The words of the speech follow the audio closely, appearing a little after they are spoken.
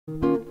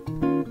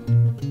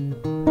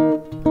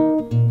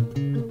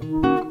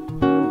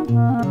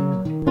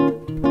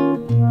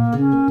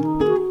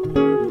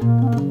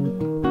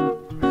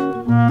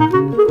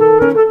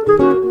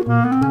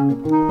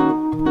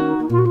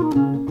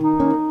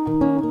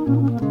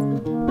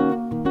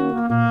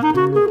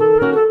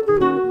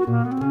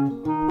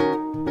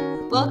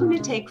Welcome to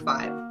Take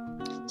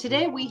 5.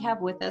 Today we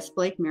have with us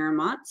Blake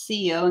Miremont,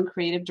 CEO and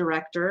Creative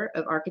Director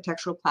of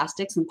Architectural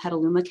Plastics in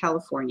Petaluma,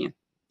 California.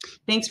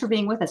 Thanks for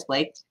being with us,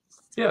 Blake.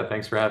 Yeah,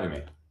 thanks for having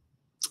me.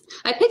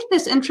 I picked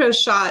this intro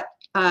shot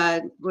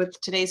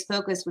with today's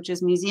focus, which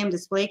is museum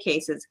display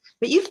cases,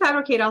 but you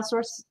fabricate all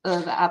sorts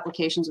of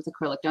applications with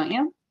acrylic, don't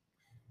you?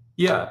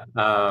 Yeah,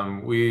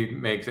 we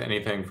make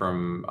anything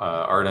from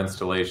art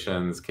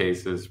installations,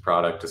 cases,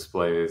 product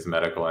displays,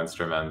 medical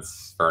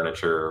instruments,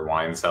 furniture,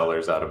 wine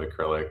cellars out of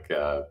acrylic,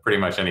 pretty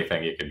much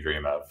anything you can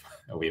dream of,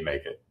 we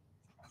make it.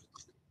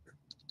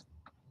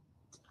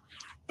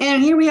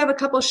 And here we have a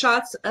couple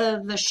shots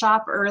of the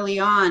shop early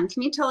on.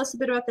 Can you tell us a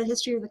bit about the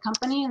history of the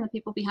company and the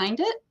people behind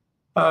it?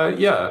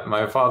 Yeah,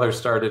 my father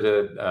started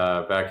it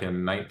back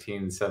in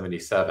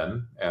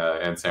 1977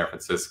 in San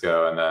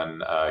Francisco, and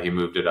then he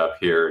moved it up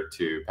here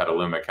to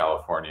Petaluma,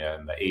 California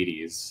in the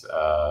 80s,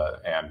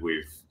 and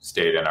we've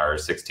stayed in our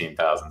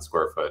 16,000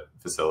 square foot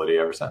facility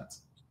ever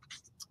since.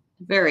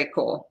 Very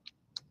cool.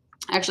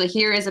 Actually,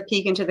 here is a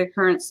peek into the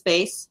current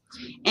space.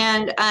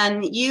 And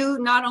you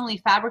not only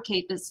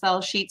fabricate but sell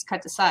sheets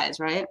cut to size,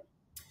 right?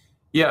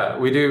 Yeah,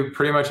 we do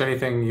pretty much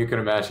anything you can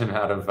imagine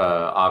out of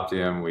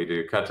Optium. We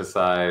do cut to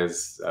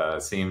size,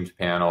 seamed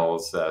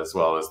panels, as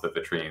well as the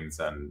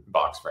vitrines and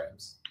box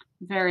frames.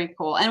 Very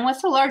cool. And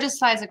what's the largest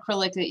size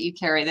acrylic that you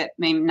carry that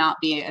may not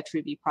be a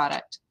True View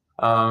product?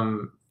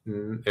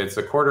 It's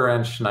a 1/4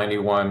 inch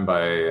 91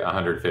 by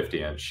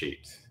 150 inch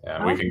sheet.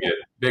 And we can get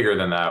bigger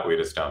than that, we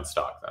just don't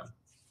stock them.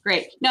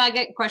 Great. No, I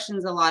get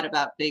questions a lot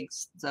about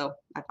bigs, so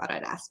I thought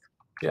I'd ask.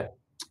 Yeah.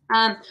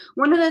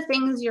 One of the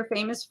things you're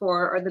famous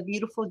for are the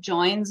beautiful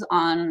joins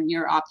on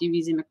your Optium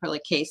Museum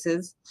acrylic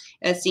cases,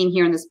 as seen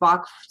here in this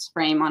box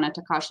frame on a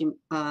Takashi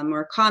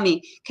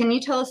Murakami. Can you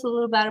tell us a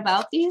little bit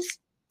about these?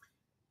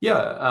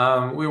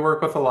 Yeah, we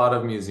work with a lot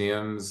of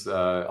museums,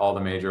 all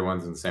the major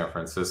ones in San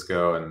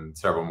Francisco and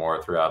several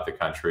more throughout the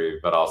country,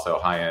 but also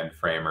high-end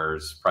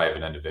framers,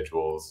 private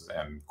individuals,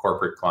 and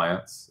corporate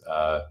clients.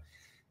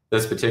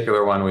 This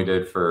particular one we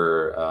did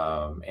for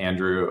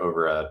Andrew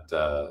over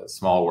at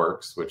Small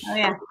Works, which is a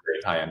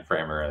great high-end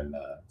framer in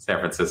San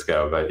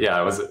Francisco. But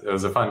yeah, it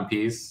was a fun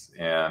piece,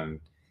 and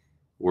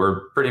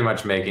we're pretty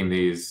much making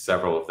these,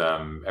 several of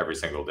them, every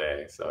single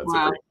day. So it's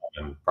a great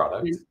common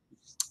product.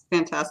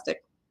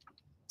 Fantastic.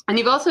 And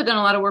you've also done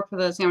a lot of work for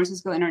the San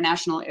Francisco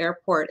International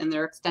Airport and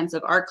their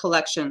extensive art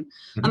collection.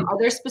 Are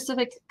there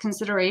specific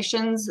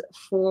considerations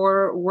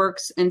for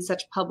works in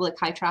such public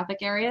high traffic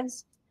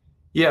areas?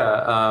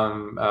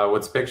 Yeah,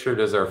 what's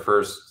pictured is our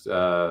first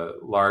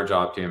large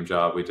Optium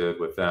job we did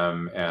with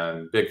them,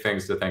 and big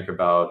things to think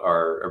about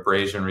are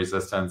abrasion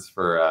resistance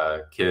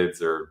for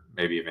kids or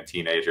maybe even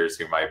teenagers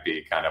who might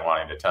be kind of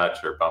wanting to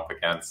touch or bump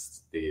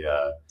against the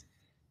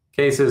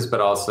cases,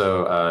 but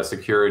also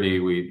security.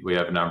 We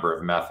have a number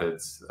of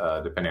methods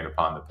depending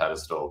upon the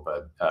pedestal,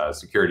 but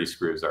security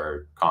screws are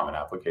a common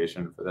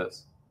application for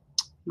this.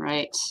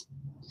 Right.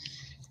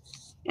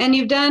 And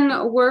you've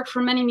done work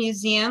for many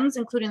museums,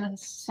 including the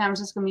San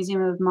Francisco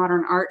Museum of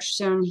Modern Art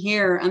shown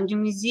here. Do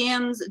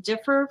museums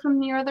differ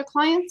from your other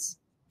clients?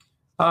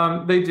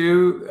 They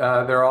do.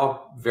 They're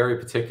all very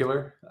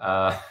particular,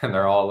 and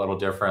they're all a little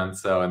different.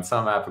 So in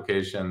some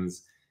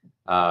applications,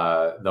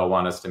 they'll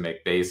want us to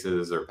make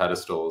bases or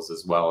pedestals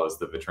as well as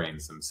the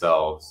vitrines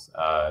themselves.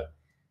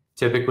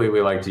 Typically,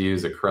 we like to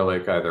use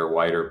acrylic, either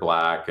white or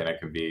black, and it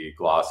can be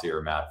glossy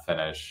or matte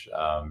finish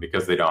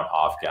because they don't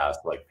off-gas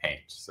like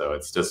paint. So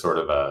it's just sort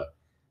of a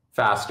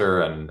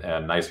faster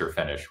and nicer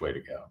finish way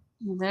to go.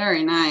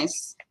 Very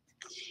nice.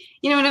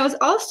 You know, and I was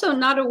also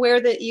not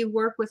aware that you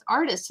work with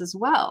artists as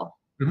well.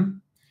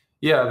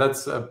 Yeah,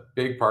 that's a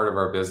big part of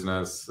our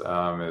business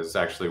is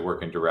actually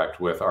working direct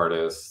with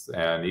artists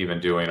and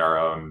even doing our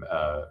own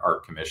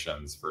art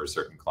commissions for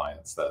certain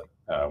clients that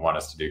want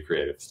us to do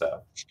creative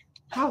stuff.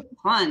 How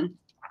fun.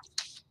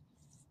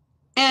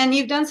 And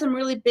you've done some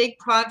really big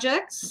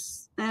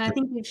projects, and I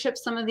think you've shipped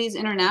some of these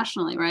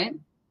internationally, right?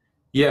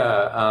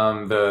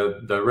 Yeah,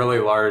 the really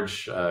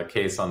large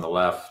case on the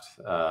left,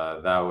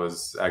 that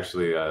was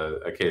actually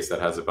a case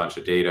that has a bunch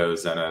of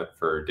dados in it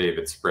for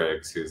David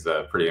Spriggs, who's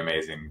a pretty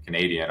amazing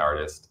Canadian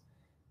artist.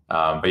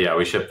 But yeah,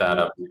 we shipped that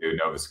up to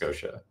Nova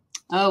Scotia.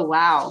 Oh,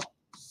 wow.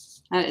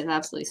 That is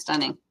absolutely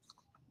stunning.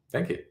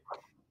 Thank you.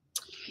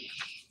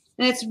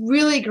 And it's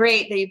really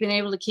great that you've been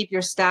able to keep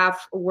your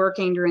staff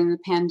working during the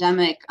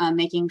pandemic,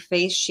 making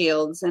face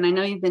shields. And I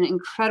know you've been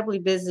incredibly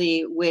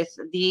busy with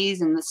these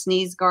and the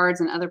sneeze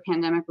guards and other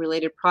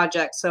pandemic-related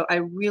projects. So I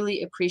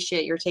really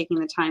appreciate your taking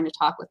the time to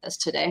talk with us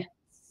today.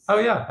 Oh,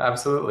 yeah,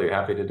 absolutely.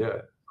 Happy to do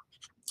it.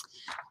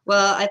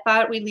 Well, I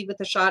thought we'd leave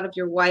with a shot of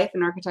your wife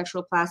and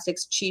Architectural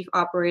Plastics Chief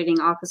Operating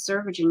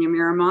Officer, Virginia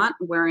Miremont,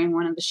 wearing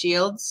one of the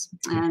shields.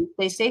 And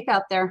stay safe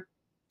out there.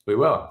 We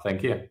will.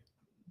 Thank you.